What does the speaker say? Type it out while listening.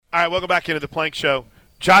All right, welcome back into the Plank Show.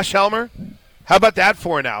 Josh Helmer, how about that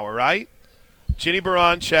for an hour, right? Ginny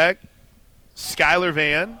Baranczyk, Skylar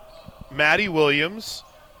Vann, Maddie Williams,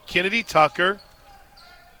 Kennedy Tucker,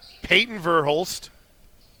 Peyton Verhulst,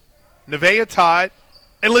 Nevaeh Todd,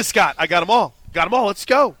 and Liz Scott. I got them all. Let's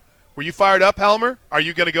go. Were you fired up, Helmer? Are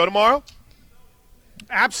you going to go tomorrow?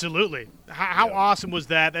 Absolutely. How awesome was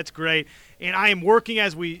that? That's great. And I am working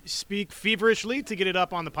as we speak feverishly to get it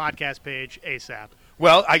up on the podcast page ASAP.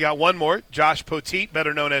 Well, I got one more. Josh Poteet,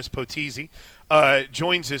 better known as Potezi,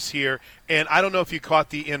 joins us here. And I don't know if you caught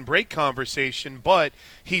the in-break conversation, but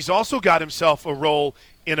he's also got himself a role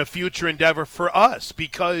in a future endeavor for us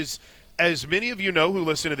because, as many of you know who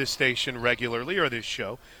listen to this station regularly or this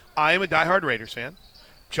show, I am a diehard Raiders fan.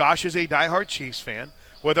 Josh is a diehard Chiefs fan.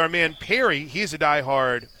 With our man Perry, he's a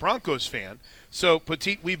diehard Broncos fan. So,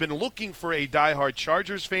 Poteet, we've been looking for a diehard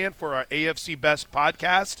Chargers fan for our AFC Best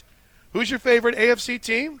podcast. Who's your favorite AFC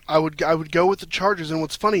team? I would go with the Chargers. And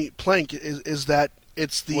what's funny, Plank, is that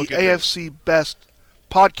it's the AFC Best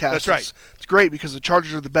podcast. That's right. It's great because the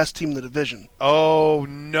Chargers are the best team in the division. Oh,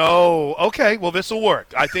 no. Okay, well, this will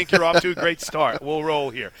work. I think you're off to a great start. We'll roll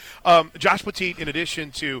here. Josh Poteet, in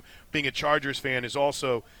addition to being a Chargers fan, is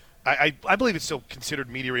also – I believe it's still considered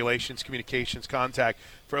media relations, communications, contact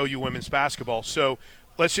for OU women's basketball. So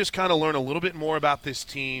let's just kind of learn a little bit more about this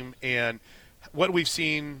team and what we've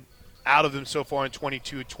seen out of them so far in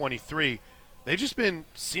 22-23. They've just been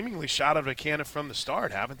seemingly shot out of a cannon from the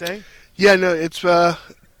start, haven't they? Yeah, no,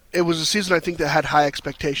 it was a season I think that had high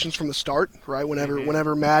expectations from the start, right?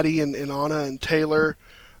 Whenever Maddie and Anna and Taylor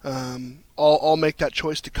all make that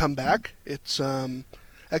choice to come back, it's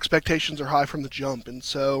expectations are high from the jump, and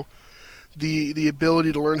so the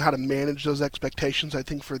ability to learn how to manage those expectations, I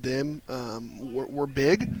think for them were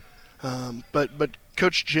big. But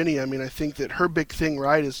Coach Ginny, I mean, I think that her big thing,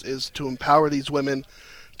 right, is to empower these women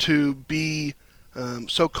to be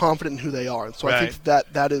so confident in who they are. And so right. I think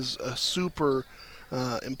that is a super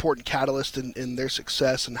important catalyst in their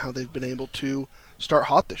success and how they've been able to start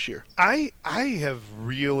hot this year. I have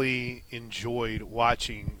really enjoyed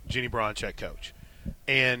watching Ginny Baranczyk coach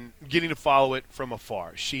and getting to follow it from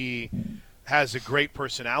afar. She has a great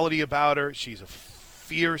personality about her. She's a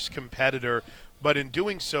fierce competitor, but in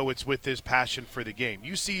doing so, it's with this passion for the game.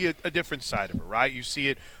 You see a different side of her, right? You see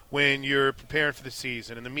it when you're preparing for the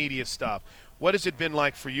season and the media stuff. What has it been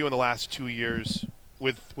like for you in the last 2 years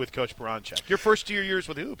with Coach Baranczyk? Your first years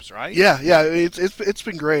with Hoops, right? Yeah, it's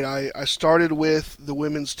been great. I started with the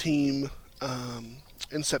women's team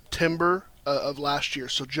in September of last year,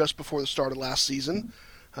 so just before the start of last season.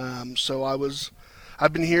 So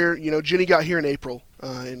I've been here. Ginny got here in April,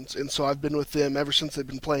 and so I've been with them ever since they've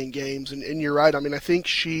been playing games. And you're right. I mean, I think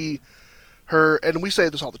and we say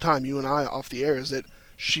this all the time, you and I off the air, is that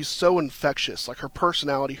she's so infectious. Like her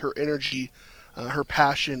personality, her energy, her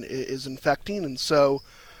passion is infecting, and so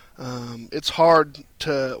it's hard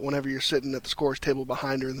to, whenever you're sitting at the scores table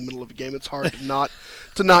behind her in the middle of a game, it's hard to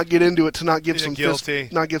not get into it, to not give some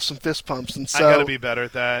fist pumps. And so I got to be better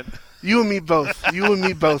at that. You and me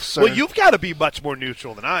both, sir. Well, you've got to be much more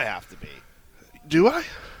neutral than I have to be. Do I?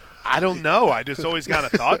 I don't know. I just always kind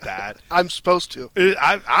of thought that. I'm supposed to.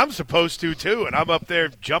 I'm supposed to, too, and I'm up there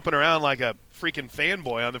jumping around like a freaking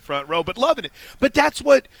fanboy on the front row, but loving it. But that's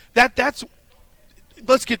why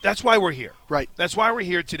we're here. Right. That's why we're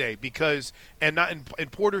here today, because and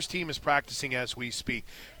Porter's team is practicing as we speak.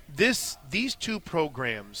 These two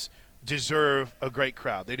programs deserve a great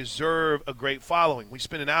crowd. They deserve a great following. We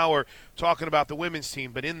spent an hour talking about the women's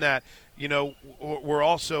team, but in that, we're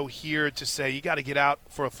also here to say you got to get out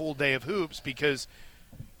for a full day of hoops because,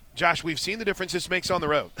 Josh, we've seen the difference this makes on the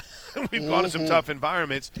road. We've gone to some tough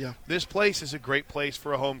environments. Yeah. This place is a great place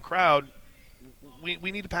for a home crowd. We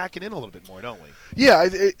need to pack it in a little bit more, don't we? Yeah,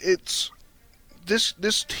 it's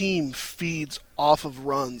this team feeds off of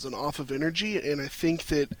runs and off of energy, and I think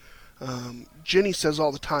that Ginny says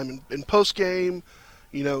all the time in post game,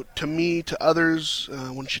 to me, to others,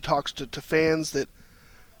 when she talks to fans, that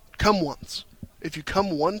come once. If you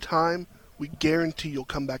come one time, we guarantee you'll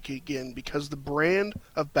come back again because the brand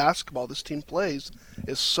of basketball this team plays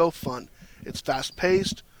is so fun. It's fast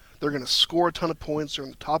paced. They're going to score a ton of points. They're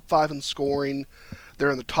in the top 5 in scoring.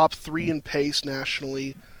 They're in the top 3 in pace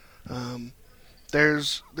nationally.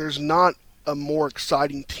 There's not a more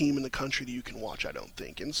exciting team in the country that you can watch, I don't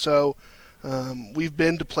think. And so we've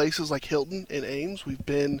been to places like Hilton and Ames. We've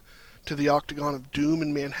been to the Octagon of Doom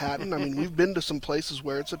in Manhattan. I mean, we've been to some places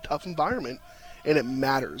where it's a tough environment, and it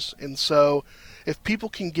matters. And so if people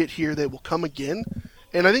can get here, they will come again.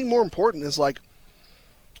 And I think more important is,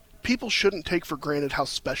 people shouldn't take for granted how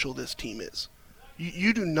special this team is.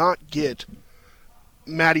 You do not get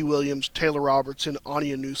Maddie Williams, Taylor Robertson,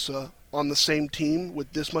 Anya Nusa on the same team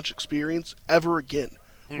with this much experience ever again.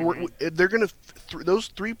 They're going to those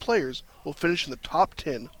three players will finish in the top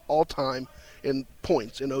 10 all time in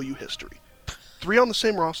points in OU history. Three on the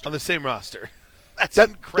same roster. On the same roster. That's that,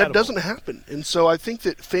 incredible. That doesn't happen. And so I think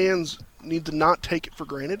that fans need to not take it for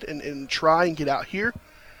granted and try and get out here.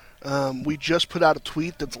 We just put out a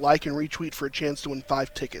tweet that's like and retweet for a chance to win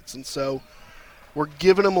 5 tickets. And so we're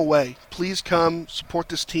giving them away. Please come, support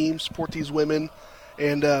this team, support these women,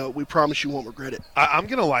 and we promise you won't regret it. I'm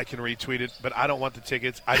going to like and retweet it, but I don't want the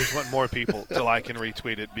tickets. I just want more people to like and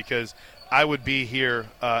retweet it because I would be here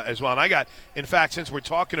as well. And in fact, since we're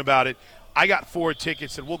talking about it, I got 4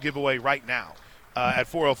 tickets that we'll give away right now at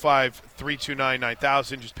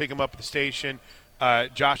 405-329-9000. Just pick them up at the station.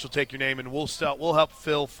 Josh will take your name, and we'll help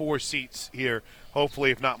fill 4 seats here,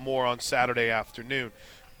 hopefully, if not more, on Saturday afternoon.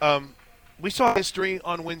 We saw history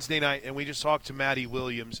on Wednesday night, and we just talked to Maddie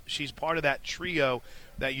Williams. She's part of that trio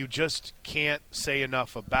that you just can't say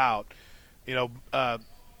enough about. I'm going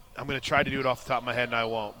to try to do it off the top of my head, and I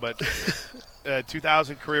won't. But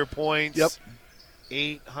 2,000 career points. Yep.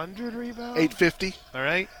 800 rebounds? 850. All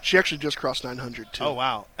right. She actually just crossed 900, too. Oh,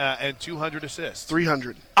 wow. And 200 assists.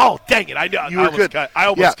 300. Oh, dang it. I know. You were good. I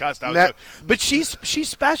almost cussed out. Matt, but she's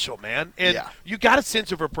special, man. And you got a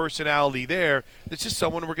sense of her personality there. It's just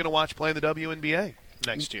someone we're going to watch play in the WNBA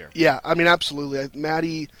next year. Yeah, I mean, absolutely.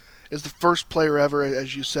 Maddie is the first player ever,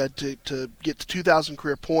 as you said, to get to 2,000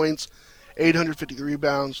 career points, 850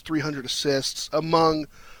 rebounds, 300 assists, among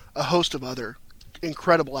a host of other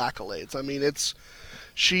incredible accolades. I mean,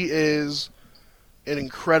 she is an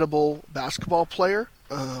incredible basketball player,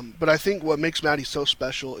 but I think what makes Maddie so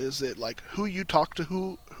special is that, like, who you talk to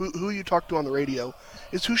on the radio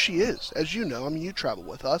is who she is. As you know, I mean, you travel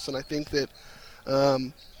with us, and I think that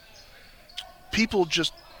people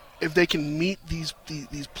just, if they can meet these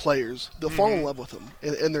players, they'll fall in love with them,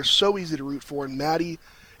 and they're so easy to root for. And Maddie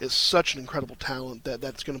is such an incredible talent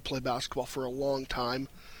that's going to play basketball for a long time.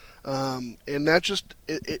 And that just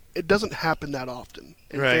it doesn't happen that often,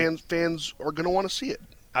 and right. fans are going to want to see it.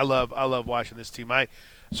 I love watching this team.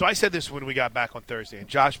 So I said this when we got back on Thursday, and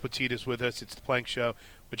Josh Petit is with us. It's the Plank Show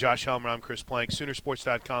with Josh Helmer. I'm Chris Plank.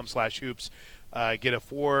 Soonersports.com/hoops. Get a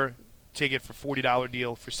 4-ticket for $40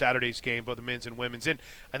 deal for Saturday's game, both the men's and women's. And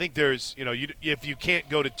I think there's if you can't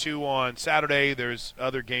go to 2 on Saturday, there's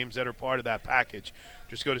other games that are part of that package.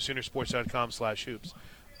 Just go to Soonersports.com/hoops.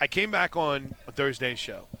 I came back on a Thursday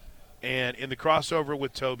show. And in the crossover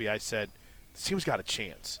with Toby, I said, this team's got a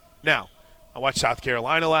chance. Now, I watched South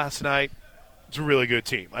Carolina last night. It's a really good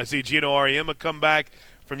team. I see Gino Auriemma come back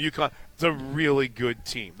from UConn. It's a really good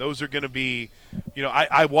team. Those are going to be,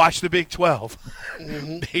 I watched the Big 12.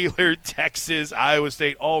 Baylor, Texas, Iowa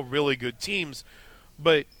State, all really good teams.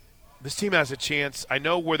 But this team has a chance. I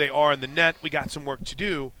know where they are in the net. We got some work to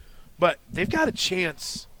do. But they've got a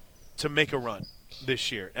chance to make a run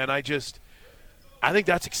this year. And I think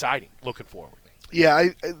that's exciting looking forward. Yeah,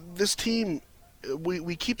 this team,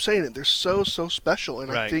 we keep saying it. They're so special,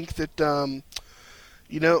 and right. I think that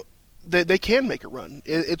they can make a run.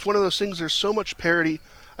 It's one of those things. There's so much parity.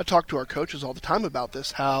 I talk to our coaches all the time about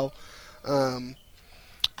this. How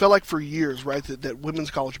felt like for years, right, that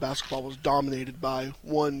women's college basketball was dominated by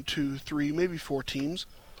 1, 2, 3, maybe 4 teams.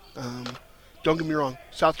 Don't get me wrong.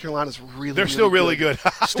 South Carolina's They're still really good.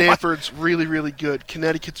 Stanford's really, really good.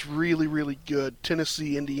 Connecticut's really, really good.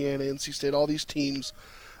 Tennessee, Indiana, NC State, all these teams.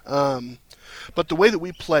 But the way that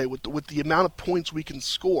we play, with the amount of points we can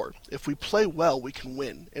score, if we play well, we can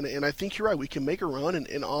win. And I think you're right. We can make a run.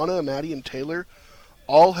 And Anna, Maddie, and Taylor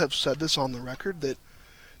all have said this on the record, that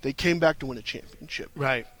they came back to win a championship.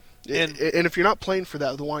 Right. And if you're not playing for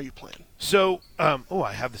that, then why are you playing? So,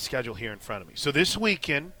 I have the schedule here in front of me. So this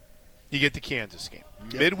weekend, you get the Kansas game.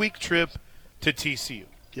 Yep. Midweek trip to TCU.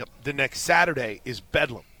 Yep. The next Saturday is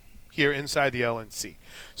Bedlam here inside the LNC.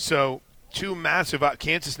 So 2 massive –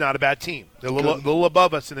 Kansas not a bad team. They're a little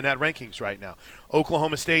above us in the net rankings right now.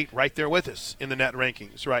 Oklahoma State right there with us in the net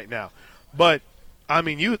rankings right now. But, I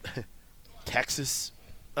mean, Texas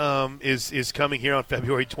is coming here on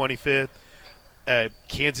February 25th.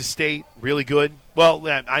 Kansas State, really good. Well,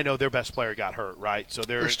 I know their best player got hurt, right? So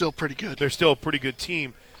they're still pretty good. They're still a pretty good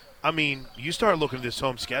team. I mean, you start looking at this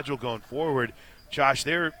home schedule going forward, Josh,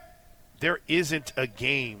 there isn't a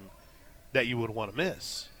game that you would want to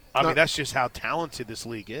miss. I mean, that's just how talented this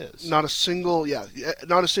league is. Not a single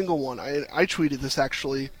one. I tweeted this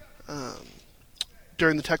actually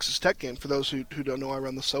during the Texas Tech game. For those who don't know, I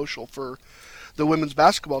run the social for the women's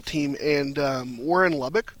basketball team, and we're in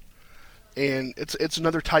Lubbock. And it's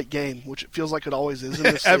another tight game, which it feels like it always is in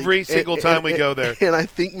this Every league. single time we go there. And I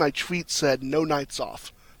think my tweet said no nights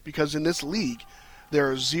off, because in this league, there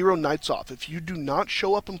are 0 nights off. If you do not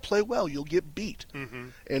show up and play well, you'll get beat. Mm-hmm.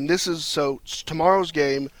 And this is tomorrow's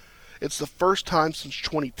game. It's the first time since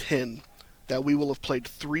 2010 that we will have played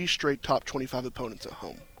 3 straight top 25 opponents at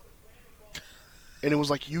home. And it was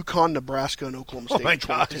like UConn, Nebraska, and Oklahoma State in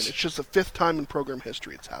 2010. It's just the 5th time in program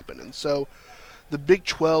history it's happened. And so the Big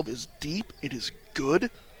 12 is deep. It is good.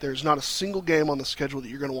 There's not a single game on the schedule that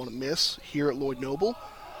you're going to want to miss here at Lloyd Noble.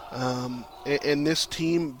 And this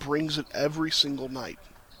team brings it every single night.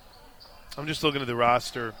 I'm just looking at the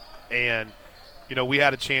roster, and, we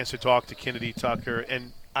had a chance to talk to Kennedy Tucker,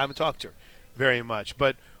 and I haven't talked to her very much,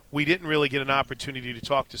 but we didn't really get an opportunity to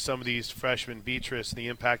talk to some of these freshmen, Beatrice, and the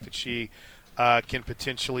impact that she can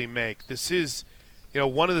potentially make. This is,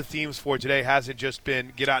 one of the themes for today hasn't just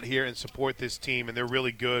been get out here and support this team, and they're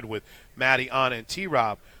really good with Maddie, Anna, and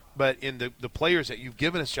T-Rob. But in the players that you've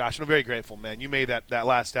given us, Josh, and I'm very grateful, man. You made that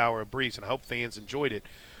last hour a breeze, and I hope fans enjoyed it.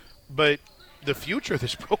 But the future of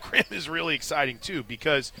this program is really exciting, too,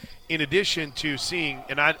 because in addition to seeing –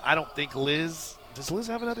 and I don't think Liz – does Liz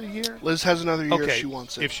have another year? Liz has another year if she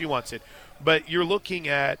wants it. If she wants it. But you're looking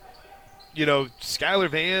at, Skylar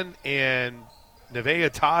Van and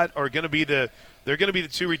Nevaeh Todd are going to be they're going to be the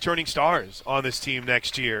 2 returning stars on this team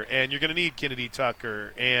next year. And you're going to need Kennedy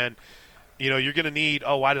Tucker and – you're going to need,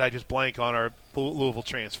 why did I just blank on our Louisville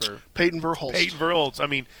transfer? Peyton Verhulst. I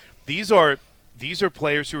mean, these are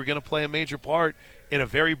players who are going to play a major part in a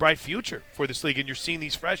very bright future for this league. And you're seeing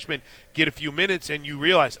these freshmen get a few minutes, and you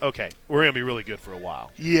realize, okay, we're going to be really good for a while.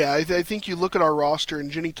 Yeah, I think you look at our roster, and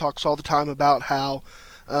Jenny talks all the time about how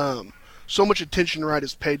so much attention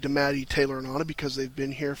is paid to Maddie, Taylor, and Anna because they've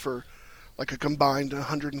been here for like a combined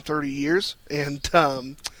 130 years.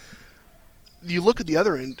 And you look at the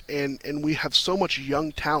other end, and we have so much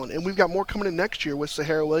young talent. And we've got more coming in next year with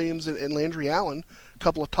Sahara Williams and Landry Allen, a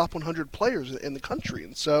couple of top 100 players in the country.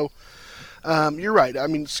 And so you're right. I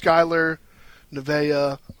mean, Skylar,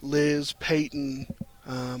 Nevaeh, Liz, Peyton,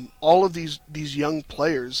 all of these young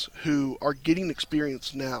players who are getting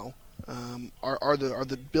experience now are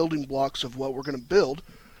the building blocks of what we're going to build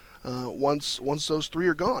once those 3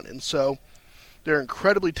 are gone. And so they're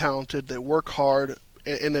incredibly talented. They work hard.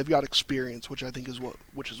 And they've got experience, which I think is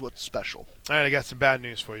what's special. All right, I got some bad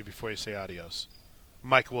news for you before you say adios.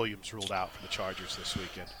 Mike Williams ruled out for the Chargers this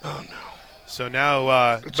weekend. Oh no! So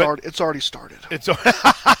now it's already started.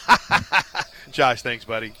 Josh, thanks,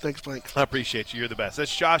 buddy. Thanks, Blake. I appreciate you. You're the best.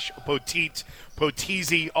 That's Josh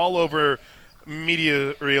Potizzi, all over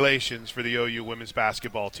media relations for the OU women's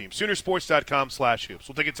basketball team. Soonersports.com/hoops.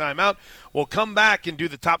 We'll take a timeout. We'll come back and do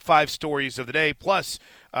the top 5 stories of the day, plus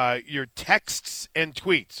your texts and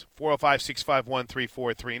tweets,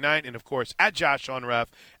 405-651-3439, and, of course, at Josh on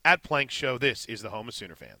Ref, at Plank Show. This is the home of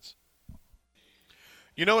Sooner fans.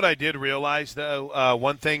 You know what I did realize, though?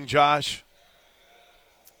 One thing, Josh,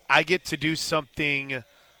 I get to do something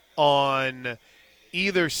on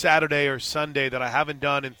either Saturday or Sunday that I haven't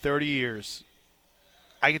done in 30 years.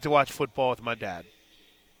 I get to watch football with my dad.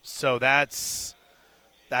 So that's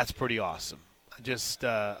pretty awesome. I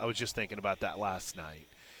was just thinking about that last night.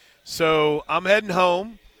 So I'm heading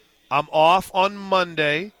home. I'm off on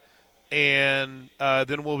Monday, and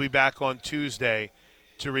then we'll be back on Tuesday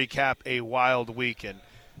to recap a wild weekend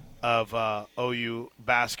of OU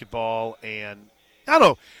basketball. And I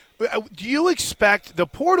don't know, do you expect the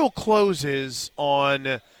portal closes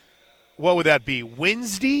on, what would that be,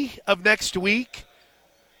 Wednesday of next week?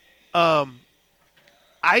 I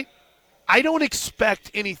don't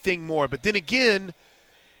expect anything more. But then again,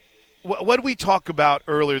 what did we talk about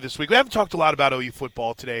earlier this week? We haven't talked a lot about OU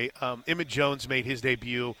football today. Emmett Jones made his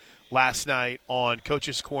debut last night on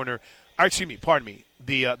Coach's Corner.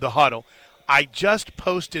 The Huddle. I just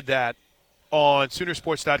posted that on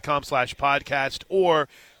Soonersports.com/podcast, or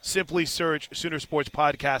simply search Sooner Sports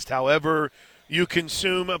Podcast however you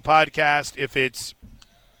consume a podcast. If it's,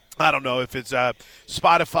 I don't know, if it's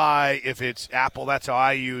Spotify, if it's Apple, that's how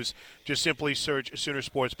I use. Just simply search Sooner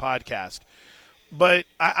Sports Podcast. But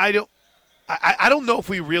I don't know if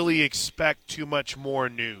we really expect too much more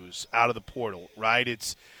news out of the portal, right?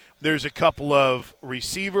 There's a couple of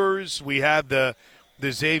receivers. We had the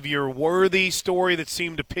Xavier Worthy story that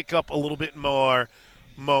seemed to pick up a little bit more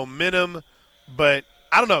momentum. But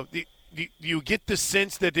I don't know. Do you get the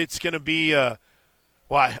sense that it's going to be I'm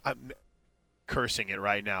cursing it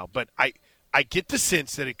right now, but I get the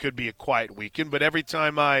sense that it could be a quiet weekend. But every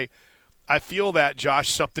time I feel that, Josh,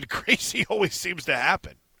 something crazy always seems to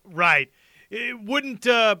happen. Right. It wouldn't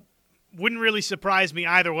really surprise me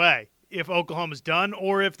either way. if Oklahoma's done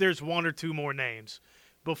or if there's one or two more names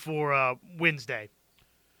before Wednesday.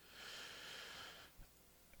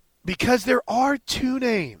 Because there are two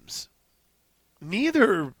names.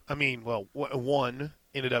 One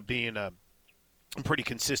ended up being a pretty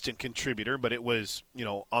consistent contributor, but it was,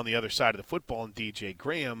 on the other side of the football in DJ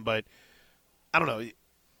Graham. But I don't know.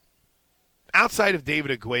 Outside of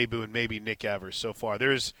David Ugwoegbu and maybe Nick Evers so far,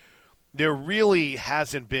 there really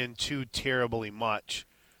hasn't been too terribly much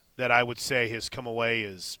that I would say has come away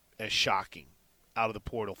as shocking out of the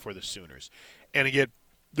portal for the Sooners. And again,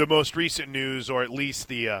 the most recent news, or at least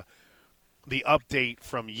the update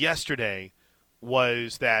from yesterday,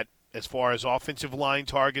 was that as far as offensive line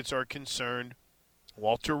targets are concerned,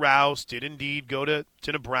 Walter Rouse did indeed go to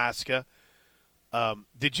Nebraska.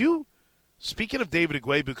 Did you, speaking of David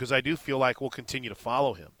Ugwoegbu, because I do feel like we'll continue to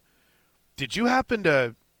follow him, did you happen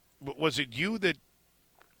to, was it you that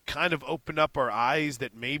kind of opened up our eyes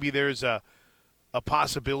that maybe there's a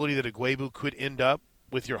possibility that Ugwoegbu could end up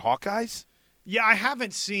with your Hawkeyes? Yeah, I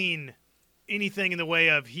haven't seen anything in the way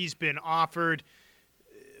of he's been offered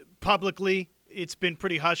publicly. It's been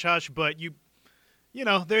pretty hush-hush, but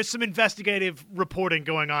there's some investigative reporting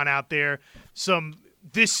going on out there,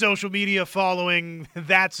 this social media following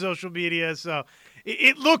that social media. So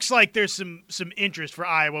it looks like there's some interest for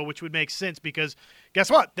Iowa, which would make sense because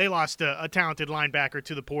guess what? They lost a talented linebacker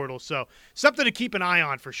to the portal. So something to keep an eye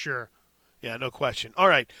on for sure. Yeah, no question. All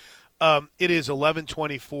right. It is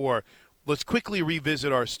 11:24. Let's quickly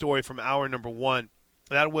revisit our story from hour number one.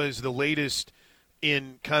 That was the latest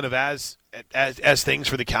in kind of as things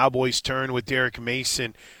for the Cowboys turn with Derek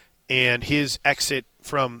Mason and his exit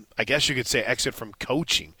from, I guess you could say, exit from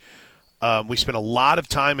coaching. We spent a lot of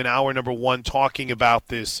time in hour number one talking about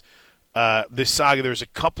this saga. There's a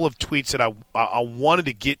couple of tweets that I wanted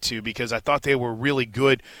to get to because I thought they were really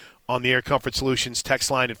good on the Air Comfort Solutions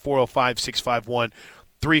text line at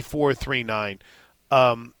 405-651-3439.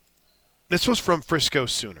 This was from Frisco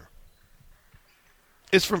Sooner.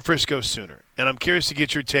 It's from Frisco Sooner, and I'm curious to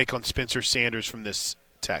get your take on Spencer Sanders from this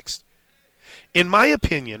text. In my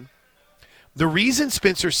opinion, the reason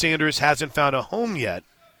Spencer Sanders hasn't found a home yet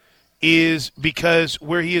is because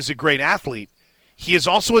where he is a great athlete, he is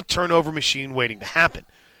also a turnover machine waiting to happen.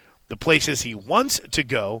 The places he wants to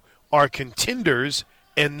go are contenders,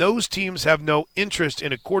 and those teams have no interest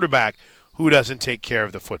in a quarterback who doesn't take care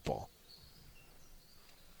of the football.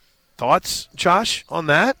 Thoughts, Josh, on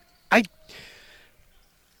that?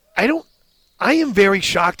 I am very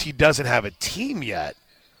shocked he doesn't have a team yet,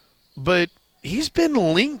 but he's been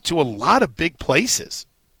linked to a lot of big places.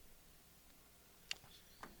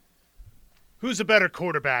 Who's a better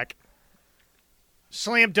quarterback?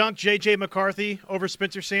 Slam dunk J.J. McCarthy over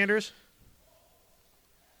Spencer Sanders?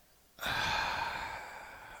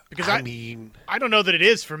 Because I don't know that it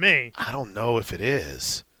is for me. I don't know if it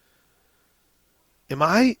is. Am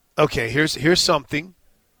I? Okay, here's something.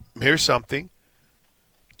 Here's something.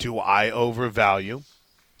 Do I overvalue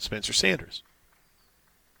Spencer Sanders?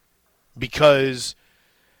 Because,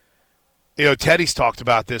 Teddy's talked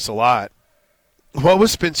about this a lot. What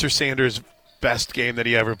was Spencer Sanders' best game that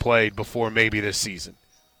he ever played before maybe this season?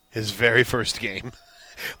 His very first game,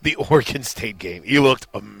 the Oregon State game. He looked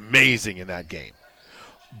amazing in that game.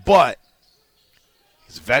 But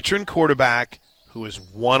he's a veteran quarterback who has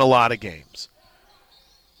won a lot of games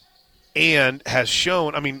and has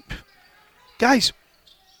shown, guys,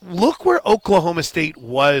 look where Oklahoma State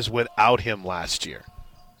was without him last year.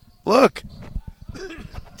 Look,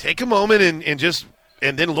 take a moment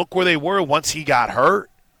and then look where they were once he got hurt.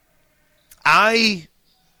 I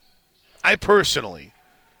personally,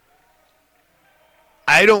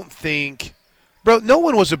 I don't think, no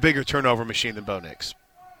one was a bigger turnover machine than Bo Nix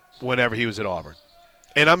whenever he was at Auburn.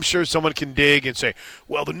 And I'm sure someone can dig and say,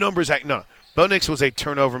 well, the numbers no. Bo Nix was a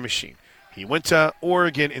turnover machine. He went to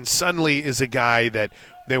Oregon and suddenly is a guy that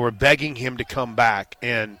they were begging him to come back,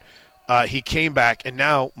 and he came back and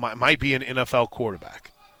now might be an NFL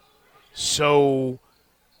quarterback. So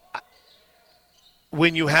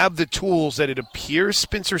when you have the tools that it appears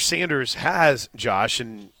Spencer Sanders has, Josh,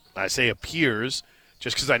 and I say appears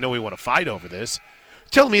just because I know we want to fight over this,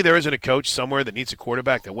 tell me there isn't a coach somewhere that needs a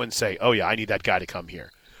quarterback that wouldn't say, oh, yeah, I need that guy to come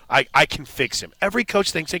here. I can fix him. Every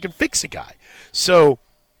coach thinks they can fix a guy. So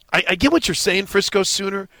I get what you're saying, Frisco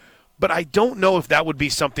Sooner, but I don't know if that would be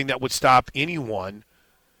something that would stop anyone.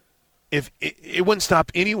 If it wouldn't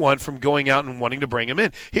stop anyone from going out and wanting to bring him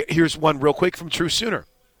in. Here's one real quick from True Sooner,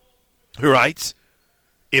 who writes,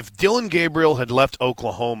 if Dylan Gabriel had left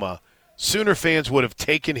Oklahoma, Sooner fans would have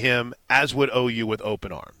taken him, as would OU, with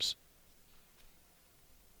open arms.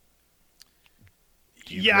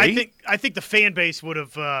 Yeah, I think the fan base would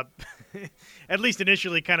have at least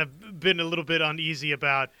initially, kind of been a little bit uneasy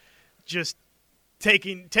about just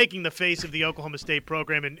taking the face of the Oklahoma State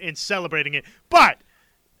program and celebrating it. But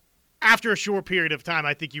after a short period of time,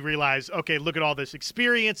 I think you realize, okay, look at all this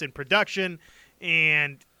experience and production.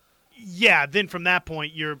 And, yeah, then from that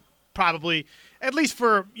point, you're probably, at least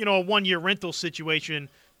for, a one-year rental situation,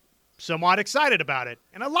 somewhat excited about it.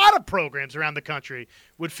 And a lot of programs around the country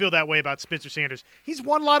would feel that way about Spencer Sanders. He's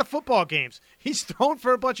won a lot of football games. He's thrown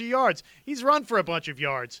for a bunch of yards. He's run for a bunch of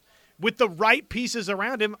yards. With the right pieces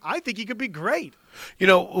around him, I think he could be great.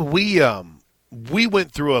 We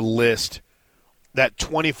went through a list that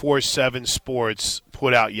 24/7 Sports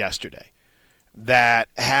put out yesterday that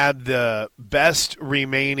had the best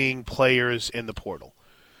remaining players in the portal.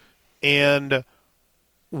 And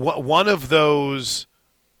one of those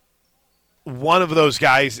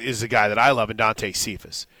guys is a guy that I love, and Dante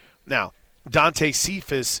Cephas. Now, Dante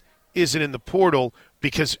Cephas isn't in the portal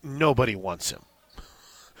because nobody wants him.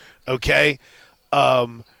 Okay?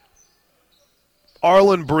 Arlen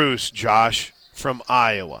Bruce, Josh, from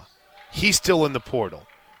Iowa, he's still in the portal.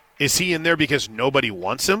 Is he in there because nobody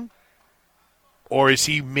wants him? Or is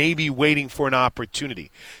he maybe waiting for an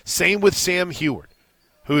opportunity? Same with Sam Heward,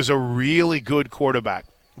 who's a really good quarterback,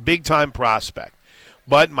 big-time prospect.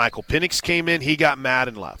 But Michael Penix came in, he got mad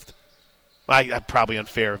and left. Probably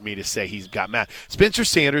unfair of me to say he's got mad. Spencer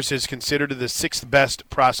Sanders is considered the 6th best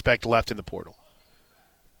prospect left in the portal.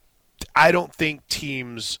 I don't think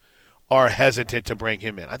teams are hesitant to bring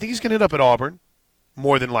him in. I think he's going to end up at Auburn,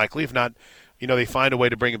 more than likely. If not, they find a way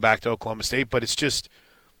to bring him back to Oklahoma State. But it's just,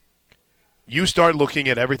 you start looking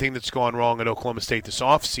at everything that's gone wrong at Oklahoma State this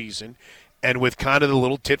offseason, and with kind of the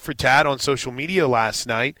little tit-for-tat on social media last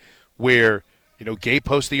night where, Gabe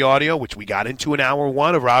posted the audio, which we got into in hour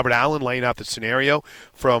one, of Robert Allen laying out the scenario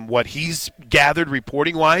from what he's gathered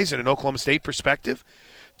reporting-wise in an Oklahoma State perspective,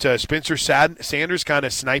 to Spencer Sanders kind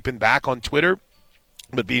of sniping back on Twitter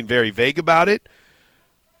but being very vague about it.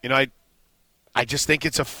 I just think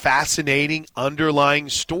it's a fascinating underlying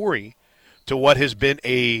story to what has been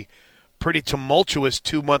a pretty tumultuous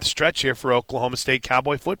 2-month stretch here for Oklahoma State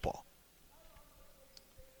Cowboy football.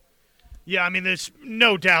 Yeah, there's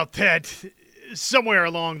no doubt that somewhere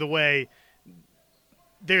along the way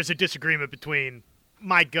there's a disagreement between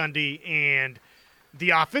Mike Gundy and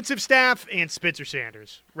the offensive staff and Spencer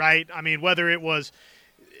Sanders, right? Whether it was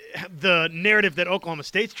the narrative that Oklahoma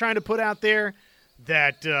State's trying to put out there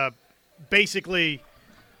that basically,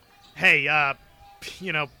 hey, I'll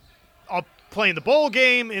play in the bowl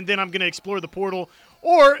game and then I'm going to explore the portal,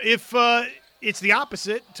 or if it's the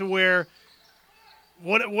opposite to where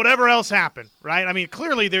whatever else happened, right?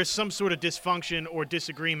 Clearly there's some sort of dysfunction or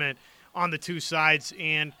disagreement on the two sides,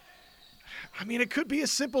 and it could be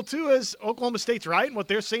as simple, too, as Oklahoma State's right and what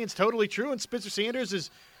they're saying is totally true, and Spencer Sanders has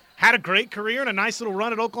had a great career and a nice little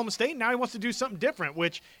run at Oklahoma State, and now he wants to do something different,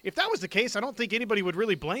 which, if that was the case, I don't think anybody would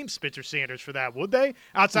really blame Spencer Sanders for that, would they?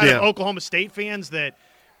 Outside of Oklahoma State fans that,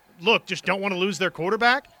 look, just don't want to lose their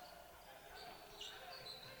quarterback?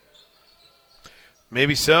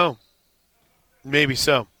 Maybe so. One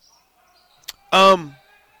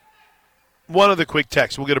other quick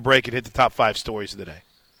text. We'll get a break and hit the top 5 stories of the day.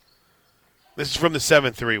 This is from the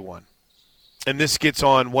 731. And this gets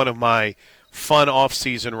on one of my fun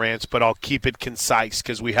off-season rants, but I'll keep it concise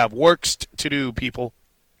because we have works to do, people.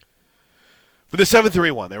 For the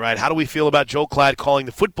 731, they write, how do we feel about Joel Klatt calling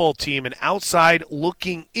the football team an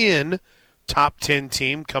outside-looking-in top 10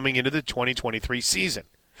 team coming into the 2023 season?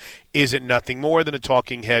 Is it nothing more than a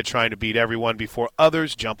talking head trying to beat everyone before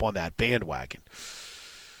others jump on that bandwagon?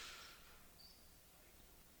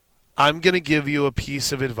 I'm going to give you a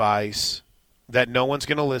piece of advice that no one's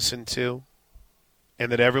going to listen to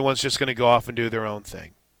and that everyone's just going to go off and do their own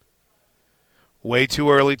thing. Way too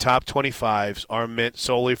early top 25s are meant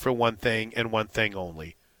solely for one thing and one thing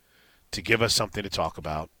only, to give us something to talk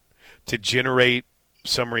about, to generate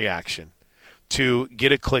some reaction, to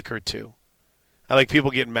get a click or two. I like people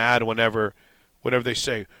get mad whenever they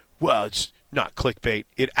say, well, it's not clickbait.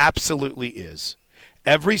 It absolutely is.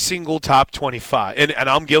 Every single top 25, and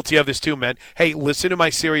I'm guilty of this too, man. Hey, listen to my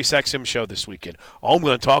Sirius XM show this weekend. I'm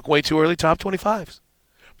going to talk way too early top 25s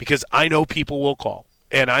because I know people will call,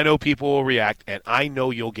 and I know people will react, and I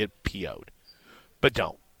know you'll get PO'd. But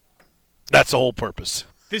don't. That's the whole purpose.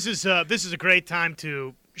 This is a great time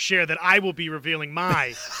to share that I will be revealing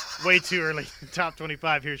my way too early top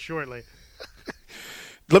 25 here shortly.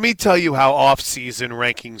 Let me tell you how off-season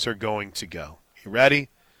rankings are going to go. You ready?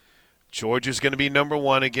 Georgia's going to be number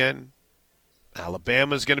 1 again.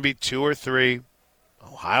 Alabama's going to be 2 or 3.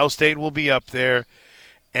 Ohio State will be up there.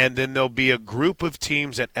 And then there'll be a group of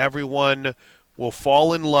teams that everyone will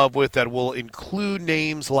fall in love with that will include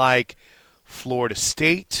names like Florida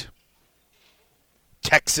State,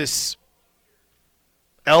 Texas,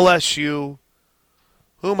 LSU.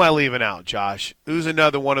 Who am I leaving out, Josh? Who's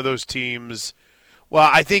another one of those teams? Well,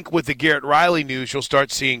 I think with the Garrett Riley news, you'll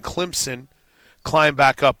start seeing Clemson climb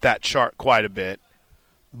back up that chart quite a bit.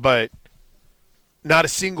 But not a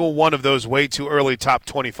single one of those way too early top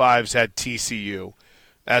 25s had TCU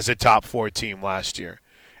as a top 4 team last year.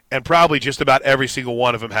 And probably just about every single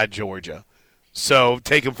one of them had Georgia. So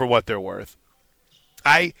take them for what they're worth.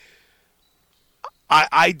 I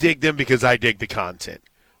dig them because I dig the content.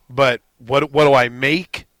 But what do I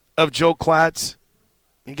make of Joe Klatz?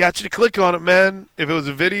 He got you to click on it, man. If it was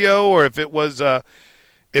a video or if it was a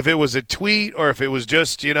tweet or if it was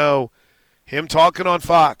just, him talking on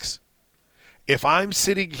Fox. If I'm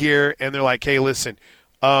sitting here and they're like, hey, listen,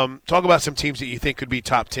 talk about some teams that you think could be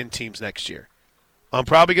top 10 teams next year. I'm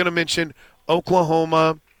probably going to mention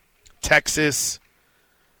Oklahoma, Texas.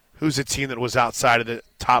 Who's a team that was outside of the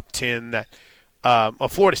top 10 that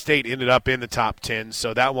Florida State ended up in the top 10,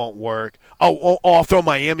 so that won't work. I'll throw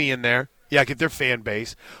Miami in there. Yeah, get their fan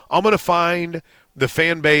base. I'm going to find the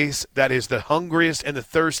fan base that is the hungriest and the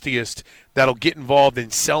thirstiest that'll get involved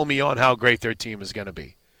and sell me on how great their team is going to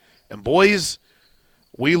be. And, boys,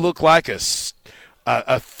 we look like a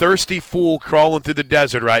thirsty fool crawling through the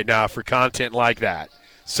desert right now for content like that.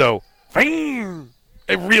 So, bang,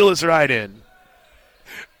 it reel us right in.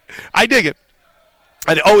 I dig it.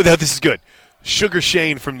 This is good. Sugar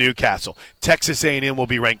Shane from Newcastle. Texas A&M will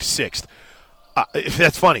be ranked 6th.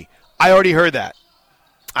 That's funny. I already heard that.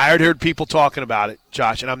 I already heard people talking about it,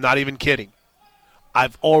 Josh, and I'm not even kidding.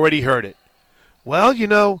 I've already heard it. Well,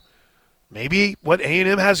 maybe what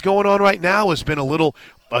A&M has going on right now has been a little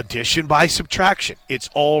addition by subtraction. It's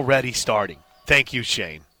already starting. Thank you,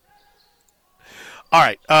 Shane. All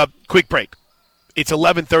right, quick break. It's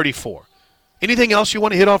 11:34. Anything else you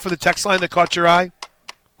want to hit on for the text line that caught your eye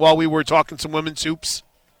while we were talking some women's hoops?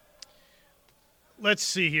 Let's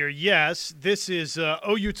see here. Yes, this is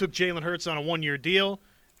OU took Jalen Hurts on a 1-year deal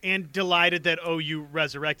and delighted that OU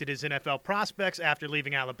resurrected his NFL prospects after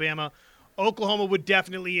leaving Alabama. Oklahoma would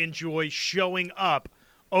definitely enjoy showing up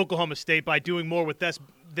Oklahoma State by doing more with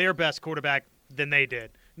their best quarterback than they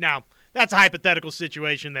did. Now, that's a hypothetical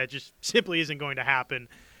situation that just simply isn't going to happen,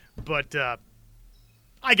 but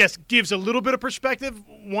I guess gives a little bit of perspective.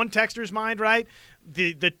 One texter's mind, right?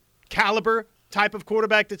 The caliber type of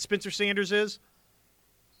quarterback that Spencer Sanders is.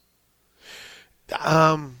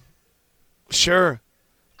 Sure.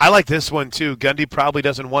 I like this one, too. Gundy probably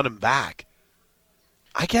doesn't want him back.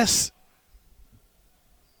 I guess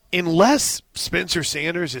unless Spencer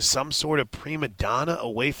Sanders is some sort of prima donna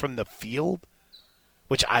away from the field,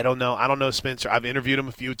 which I don't know. I don't know Spencer. I've interviewed him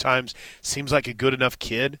a few times. Seems like a good enough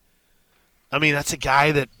kid. I mean, that's a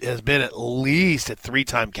guy that has been at least a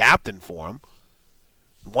 3-time captain for him.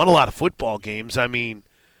 Won a lot of football games. I mean,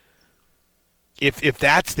 if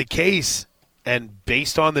that's the case, and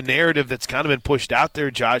based on the narrative that's kind of been pushed out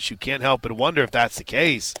there, Josh, you can't help but wonder if that's the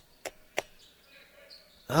case.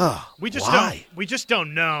 Oh, we just why? don't. We just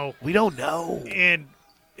don't know. We don't know. And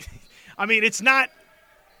I mean, it's not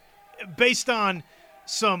based on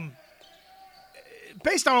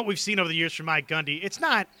what we've seen over the years from Mike Gundy. It's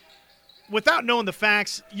not. Without knowing the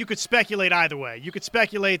facts, you could speculate either way. You could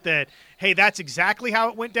speculate that, hey, that's exactly how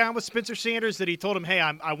it went down with Spencer Sanders, that he told him, hey,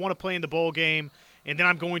 I want to play in the bowl game, and then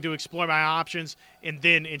I'm going to explore my options, and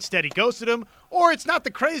then instead he ghosted him. Or it's not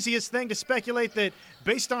the craziest thing to speculate that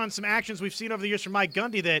based on some actions we've seen over the years from Mike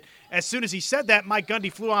Gundy, that as soon as he said that, Mike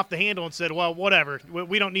Gundy flew off the handle and said, well, whatever,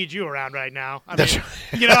 we don't need you around right now. I mean,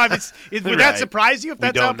 would that surprise you if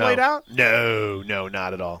that's how it played out? No,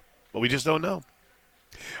 not at all. But we just don't know.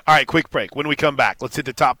 All right, quick break. When we come back, let's hit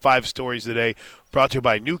the top 5 stories today, brought to you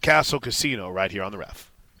by Newcastle Casino right here on the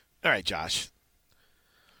Ref. All right, Josh.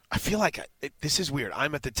 I feel like this is weird.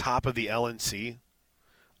 I'm at the top of the LNC.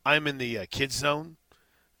 I'm in the kids zone.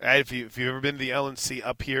 Right? If you've ever been to the LNC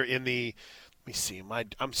up here in the, let me see,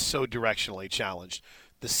 I'm so directionally challenged.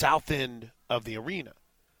 The south end of the arena.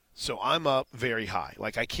 So I'm up very high.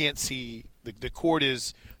 Like I can't see, the court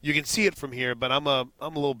is, you can see it from here, but I'm a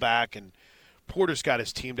little back, and Porter's got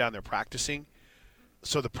his team down there practicing.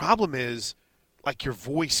 So the problem is, like, your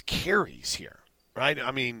voice carries here, right?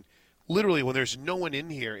 I mean, literally when there's no one in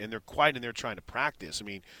here and they're quiet and they're trying to practice, I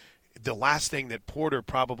mean, the last thing that Porter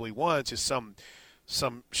probably wants is some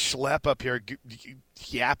schlep up here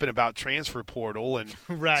yapping about transfer portal. And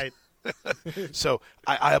right. So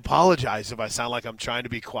I apologize if I sound like I'm trying to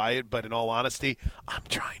be quiet, but in all honesty, I'm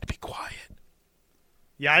trying to be quiet.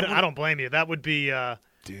 Yeah, I don't blame you. That would be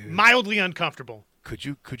mildly uncomfortable Could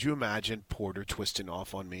you imagine Porter twisting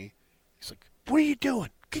off on me? He's like, "What are you doing?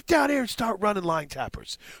 Get down here and start running line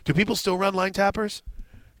tappers." Do people still run line tappers?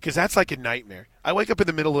 Because that's like a nightmare. I wake up in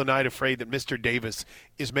the middle of the night afraid that Mr. Davis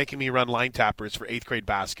is making me run line tappers for 8th grade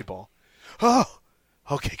basketball. Oh,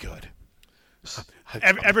 okay, good.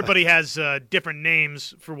 Everybody has different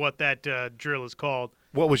names for what that drill is called.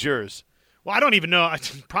 What was yours? Well, I don't even know. I'd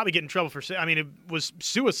probably get in trouble for I mean, it was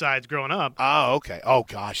suicides growing up. Oh, okay. Oh,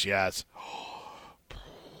 gosh, yes.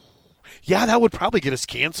 Yeah, that would probably get us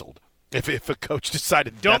canceled if a coach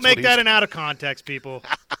decided Don't make that an out of context, people.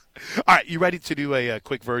 All right, you ready to do a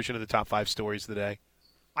quick version of the top 5 stories of the day?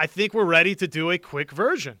 I think we're ready to do a quick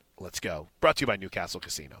version. Let's go. Brought to you by Newcastle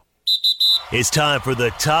Casino. It's time for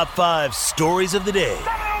the top 5 stories of the day.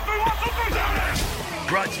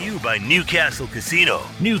 Brought to you by Newcastle Casino.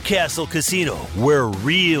 Newcastle Casino, where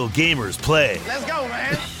real gamers play. Let's go,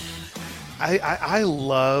 man.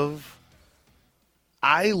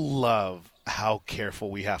 I love how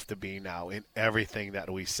careful we have to be now in everything that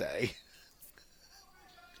we say.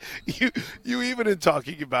 You even in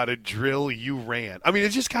talking about a drill you ran. I mean, it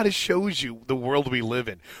just kind of shows you the world we live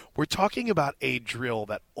in. We're talking about a drill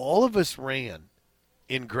that all of us ran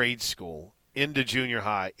in grade school, into junior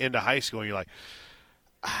high, into high school, and you're like,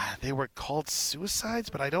 they were called suicides,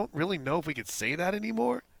 but I don't really know if we could say that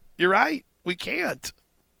anymore. You're right. We can't.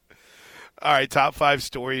 All right, top 5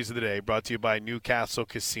 stories of the day brought to you by Newcastle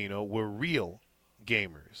Casino, where real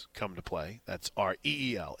gamers come to play. That's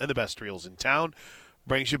REEL, and the best reels in town.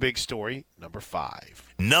 Brings you a big story, number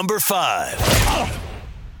 5. Number 5.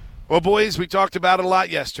 Well, boys, we talked about it a lot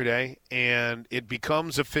yesterday, and it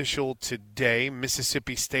becomes official today.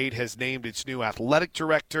 Mississippi State has named its new athletic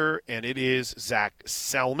director, and it is Zach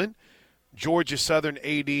Selman. Georgia Southern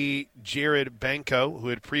AD Jared Benko, who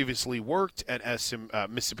had previously worked at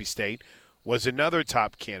Mississippi State, was another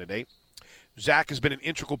top candidate. Zach has been an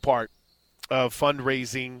integral part of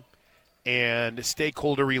fundraising and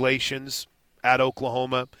stakeholder relations at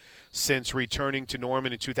Oklahoma since returning to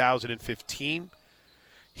Norman in 2015.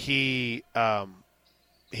 He's a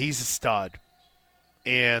stud,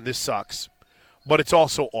 and this sucks, but it's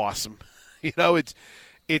also awesome. You know,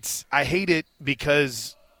 it's I hate it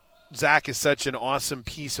because Zach is such an awesome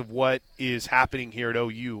piece of what is happening here at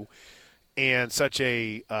OU, and such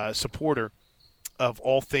a supporter of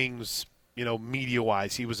all things, you know,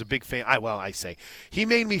 media-wise. He was a big fan. He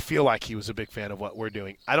made me feel like he was a big fan of what we're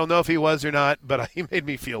doing. I don't know if he was or not, but he made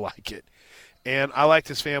me feel like it. And I liked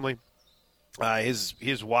his family.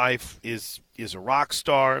 His wife is a rock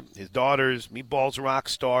star. His daughters, Meatball's a rock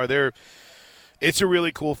star. It's a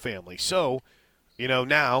really cool family. So, you know,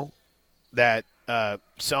 now that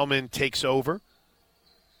Selman takes over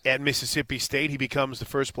at Mississippi State, he becomes the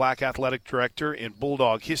first black athletic director in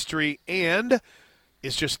Bulldog history and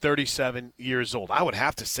is just 37 years old. I would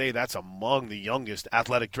have to say that's among the youngest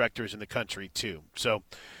athletic directors in the country, too. So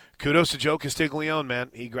kudos to Joe Castiglione, man.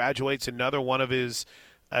 He graduates another one of his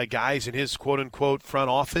guys in his quote-unquote front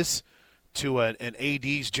office to an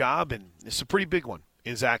AD's job, and it's a pretty big one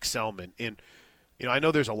in Zach Selman. And, you know, I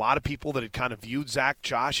know there's a lot of people that had kind of viewed Zach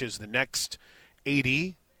Josh as the next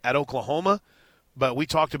AD at Oklahoma, but we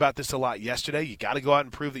talked about this a lot yesterday. You got to go out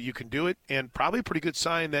and prove that you can do it, and probably a pretty good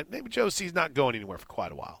sign that maybe Joe C's not going anywhere for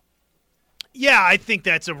quite a while. Yeah, I think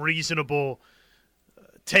that's a reasonable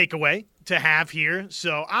takeaway to have here.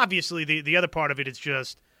 So obviously the other part of it is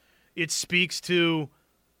just it speaks to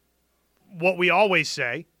what we always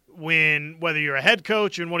say when whether you're a head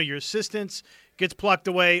coach and one of your assistants gets plucked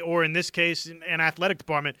away, or in this case, an athletic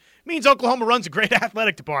department, it means Oklahoma runs a great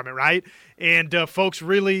athletic department, right? And folks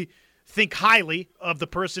really think highly of the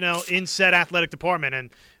personnel in said athletic department, and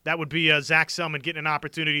that would be Zach Selman getting an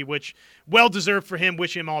opportunity, which well-deserved for him.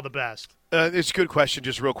 Wish him all the best. It's a good question,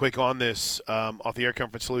 just real quick on this, off the Air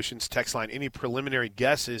Comfort Solutions text line. Any preliminary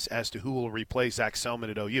guesses as to who will replace Zach Selman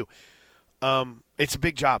at OU? It's a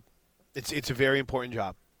big job. It's a very important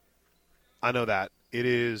job. I know that. It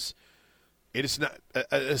is not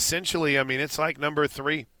essentially, I mean, it's like number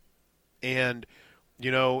 3. And,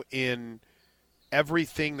 you know, in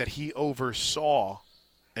everything that he oversaw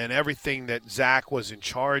and everything that Zach was in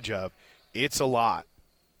charge of, it's a lot.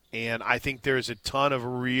 And I think there's a ton of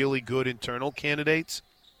really good internal candidates.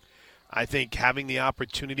 I think having the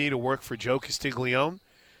opportunity to work for Joe Castiglione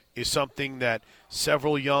is something that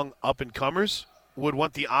several young up-and-comers would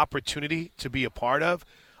want the opportunity to be a part of.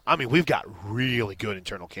 I mean, we've got really good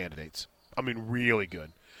internal candidates. I mean, really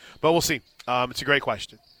good. But we'll see. It's a great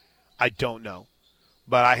question. I don't know.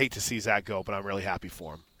 But I hate to see Zach go, but I'm really happy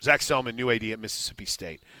for him. Zach Selman, new AD at Mississippi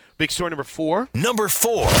State. Big story number 4. Number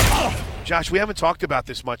 4. Josh, we haven't talked about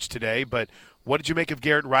this much today, but what did you make of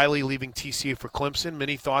Garrett Riley leaving TCU for Clemson?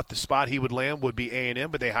 Many thought the spot he would land would be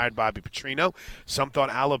A&M, but they hired Bobby Petrino. Some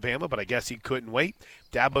thought Alabama, but I guess he couldn't wait.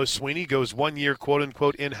 Dabo Swinney goes 1 year,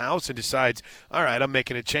 quote-unquote, in-house and decides, all right, I'm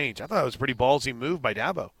making a change. I thought it was a pretty ballsy move by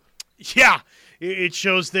Dabo. Yeah, it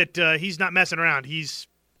shows that he's not messing around.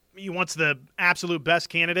 He wants the absolute best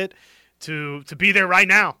candidate to be there right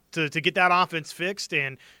now, to get that offense fixed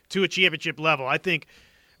and to a championship level. I think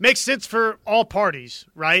makes sense for all parties,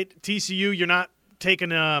 right? TCU, you're not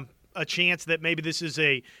taking a chance that maybe this is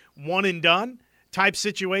a one-and-done type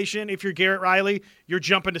situation. If you're Garrett Riley, you're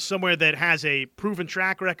jumping to somewhere that has a proven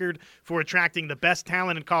track record for attracting the best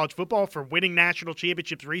talent in college football, for winning national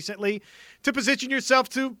championships recently, to position yourself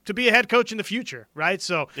to be a head coach in the future, right?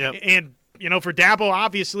 So, yep. And for Dabo,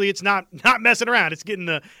 obviously, it's not messing around. It's getting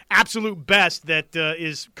the absolute best that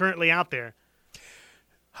is currently out there.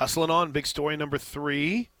 Hustling on, big story number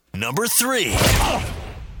 3. Number 3.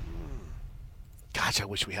 Gosh, I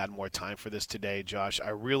wish we had more time for this today, Josh. I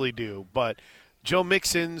really do. But Joe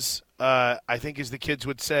Mixon's, I think as the kids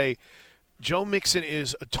would say, Joe Mixon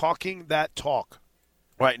is talking that talk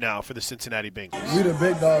right now for the Cincinnati Bengals. We the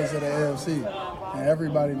big dogs of the AFC, and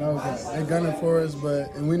everybody knows that. They're gunning for us,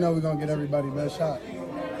 and we know we're going to get everybody best shot.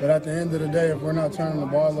 But at the end of the day, if we're not turning the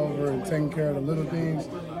ball over and taking care of the little things,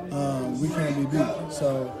 we can't be beat.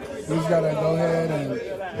 So we just got to go ahead and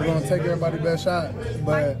we're going to take everybody's best shot,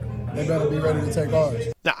 but they better be ready to take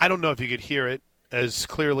ours. Now, I don't know if you could hear it as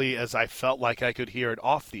clearly as I felt like I could hear it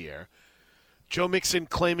off the air. Joe Mixon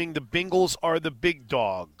claiming the Bengals are the big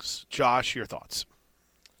dogs. Josh, your thoughts?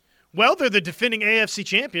 Well, they're the defending AFC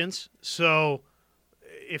champions, so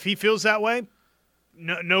if he feels that way,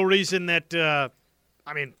 no reason that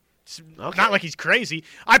it's not like he's crazy.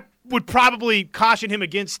 I would probably caution him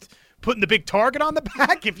against putting the big target on the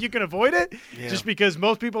back if you can avoid it, just because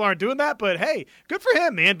most people aren't doing that. But, hey, good for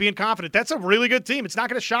him, man, being confident. That's a really good team. It's not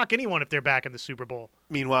going to shock anyone if they're back in the Super Bowl.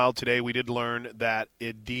 Meanwhile, today we did learn that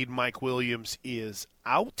indeed Mike Williams is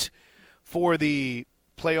out for the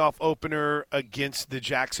playoff opener against the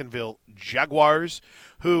Jacksonville Jaguars,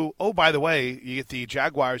 who, oh, by the way, you get the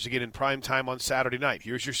Jaguars again in prime time on Saturday night.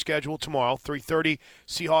 Here's your schedule tomorrow, 3:30,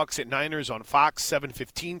 Seahawks at Niners on Fox,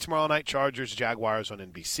 7:15 tomorrow night, Chargers, Jaguars on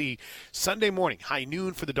NBC. Sunday morning, high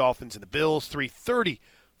noon for the Dolphins and the Bills, 3:30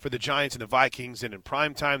 for the Giants and the Vikings, and in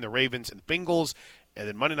prime time, the Ravens and the Bengals, and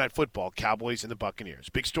then Monday Night Football, Cowboys and the Buccaneers.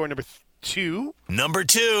 Big story number 2. Number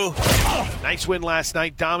 2. Nice win last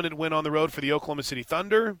night. Dominant win on the road for the Oklahoma City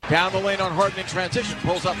Thunder. Down the lane on Harden in transition.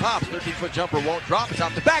 Pulls up top. 13-foot jumper won't drop. It's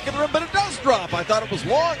off the back of the rim, but it does drop. I thought it was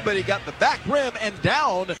long, but he got the back rim and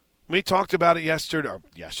down. We talked about it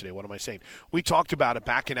yesterday. What am I saying? We talked about it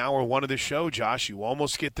back in hour 1 of the show, Josh. You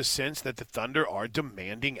almost get the sense that the Thunder are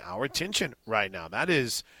demanding our attention right now. That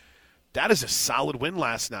is a solid win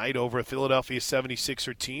last night over a Philadelphia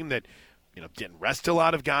 76er team that didn't rest a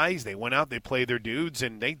lot of guys. They went out, they played their dudes,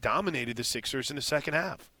 and they dominated the Sixers in the second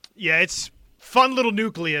half. Yeah, it's fun little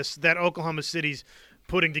nucleus that Oklahoma City's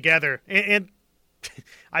putting together. And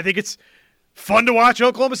I think it's fun to watch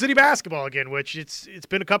Oklahoma City basketball again, which it's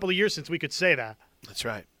been a couple of years since we could say that. That's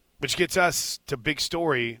right. Which gets us to big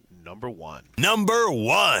story number 1. Number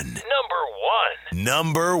 1.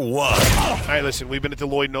 All right, listen, we've been at the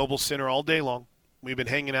Lloyd Noble Center all day long. We've been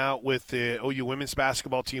hanging out with the OU women's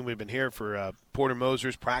basketball team. We've been here for Porter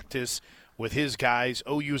Moser's practice with his guys.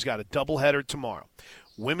 OU's got a doubleheader tomorrow.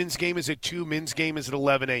 Women's game is at 2. Men's game is at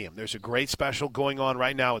 11 a.m. There's a great special going on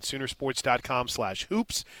right now at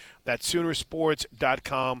Soonersports.com/hoops. That's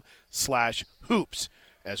Soonersports.com/hoops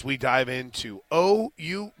as we dive into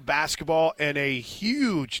OU basketball and a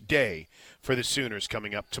huge day for the Sooners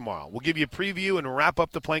coming up tomorrow. We'll give you a preview and wrap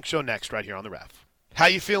up the Plank Show next right here on the Ref. How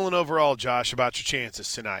you feeling overall, Josh, about your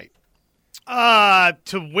chances tonight?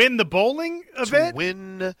 To win the bowling event? To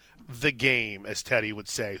win the game, as Teddy would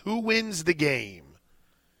say. Who wins the game?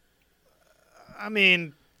 I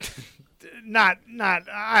mean, not.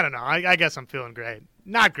 I don't know. I guess I'm feeling great.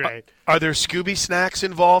 Not great. Are there Scooby snacks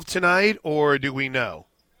involved tonight, or do we know?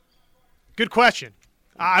 Good question.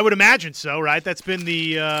 I would imagine so, right? That's been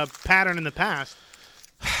the pattern in the past.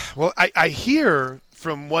 Well, I hear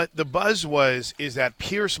from what the buzz is that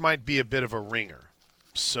Pierce might be a bit of a ringer.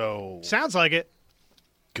 So sounds like it.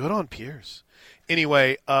 Good on Pierce.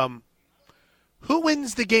 Anyway, who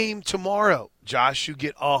wins the game tomorrow? Josh, you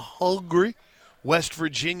get a hungry West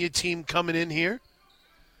Virginia team coming in here.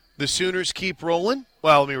 The Sooners keep rolling.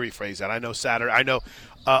 Well, let me rephrase that. I know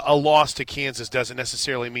a loss to Kansas doesn't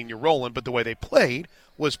necessarily mean you're rolling, but the way they played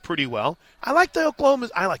was pretty well. I like the Oklahomas.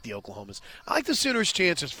 I like the Sooners'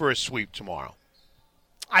 chances for a sweep tomorrow.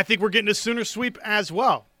 I think we're getting a Sooner sweep as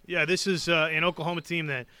well. Yeah, this is an Oklahoma team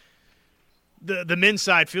that the men's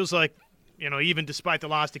side feels like, even despite the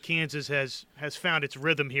loss to Kansas, has found its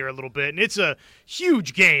rhythm here a little bit. And it's a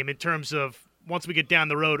huge game in terms of once we get down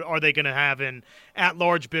the road, are they going to have an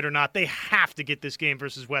at-large bid or not? They have to get this game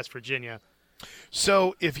versus West Virginia.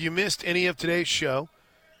 So if you missed any of today's show,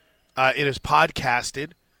 it is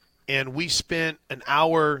podcasted, and we spent an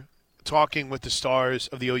hour talking with the stars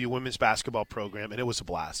of the OU women's basketball program, and it was a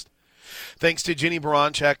blast. Thanks to Jenny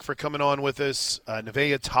Baranchek for coming on with us,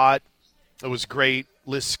 Nevaeh Tot. It was great.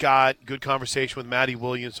 Liz Scott, good conversation with Maddie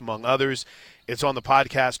Williams, among others. It's on the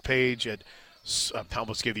podcast page at, I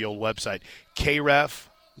almost gave the old website,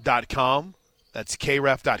 kref.com. That's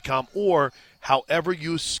kref.com. Or however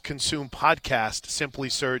you consume podcast, simply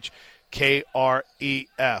search KREF. All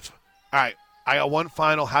right, I got one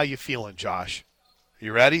final. How you feeling, Josh?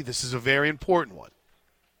 You ready? This is a very important one.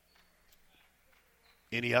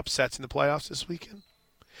 Any upsets in the playoffs this weekend?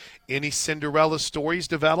 Any Cinderella stories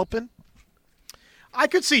developing? I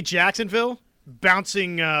could see Jacksonville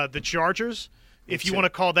bouncing the Chargers, if you want to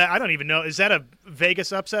call that. I don't even know. Is that a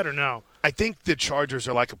Vegas upset or no? I think the Chargers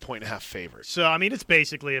are like a 1.5 favorite. So, I mean, it's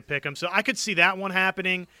basically a pick 'em. So I could see that one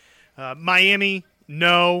happening. Miami,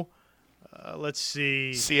 no. Let's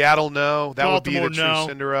see. Seattle, no. That Baltimore, would be the true no.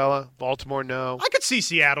 Cinderella. Baltimore, no. I could see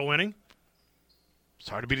Seattle winning. It's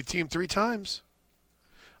hard to beat a team 3 times.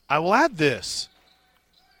 I will add this.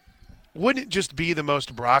 Wouldn't it just be the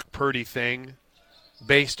most Brock Purdy thing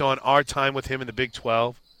based on our time with him in the Big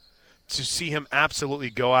 12 to see him absolutely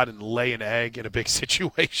go out and lay an egg in a big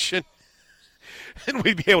situation? And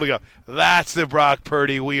we'd be able to go, that's the Brock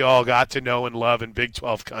Purdy we all got to know and love in Big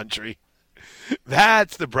 12 country.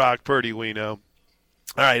 That's the Brock Purdy we know.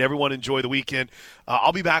 All right, everyone enjoy the weekend.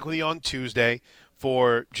 I'll be back with you on Tuesday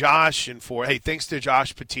for Josh and thanks to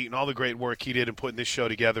Josh Petit and all the great work he did in putting this show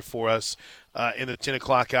together for us in the 10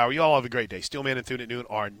 o'clock hour. You all have a great day. Steelman and Thune at noon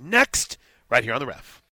are next right here on The Ref.